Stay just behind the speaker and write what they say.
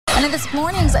And in this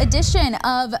morning's edition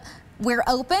of We're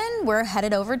Open, we're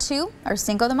headed over to our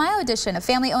Cinco de Mayo edition. A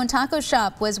family-owned taco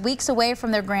shop was weeks away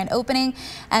from their grand opening,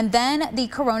 and then the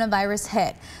coronavirus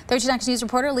hit. 13 Action News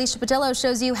reporter Alicia Patillo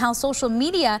shows you how social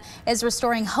media is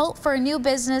restoring hope for a new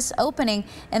business opening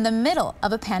in the middle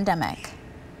of a pandemic.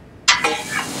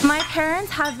 My parents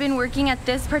have been working at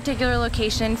this particular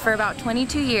location for about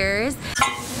 22 years.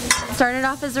 Started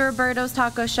off as a Roberto's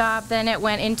taco shop, then it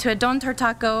went into a Don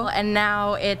Taco, and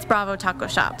now it's Bravo Taco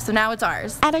Shop. So now it's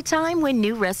ours. At a time when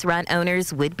new restaurant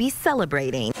owners would be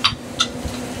celebrating,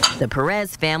 the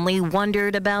Perez family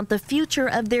wondered about the future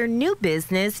of their new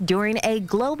business during a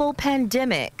global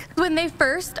pandemic. When they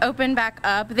first opened back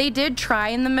up, they did try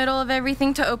in the middle of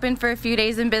everything to open for a few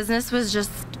days, and business was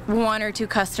just 1 or 2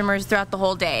 customers throughout the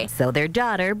whole day. So their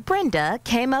daughter, Brenda,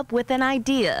 came up with an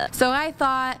idea. So I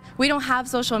thought, we don't have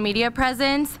social media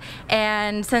presence,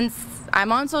 and since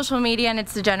I'm on social media and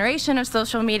it's the generation of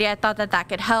social media, I thought that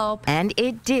could help. And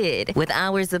it did, with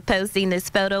hours of posting this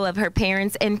photo of her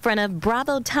parents in front of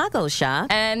Bravo Taco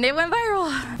Shop. And it went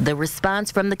viral. The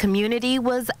response from the community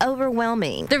was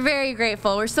overwhelming. They're very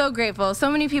grateful. We're so grateful.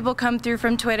 So many people come through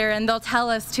from Twitter and they'll tell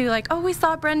us too, like, oh, we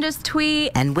saw Brenda's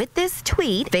tweet. And with this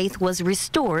tweet, faith was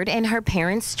restored in her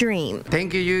parents' dream.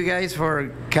 Thank you guys for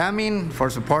coming, for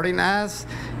supporting us.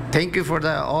 Thank you for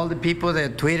all the people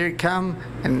that Twitter come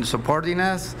and supporting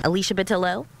us. Alicia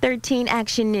Patillo, 13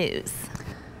 Action News.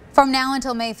 From now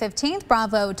until May 15th,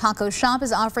 Bravo Taco Shop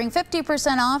is offering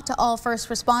 50% off to all first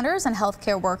responders and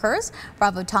healthcare workers.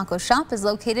 Bravo Taco Shop is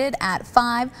located at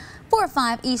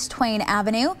 545 East Twain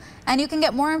Avenue. And you can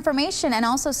get more information and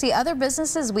also see other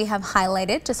businesses we have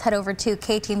highlighted. Just head over to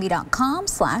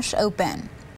ktnv.com/open.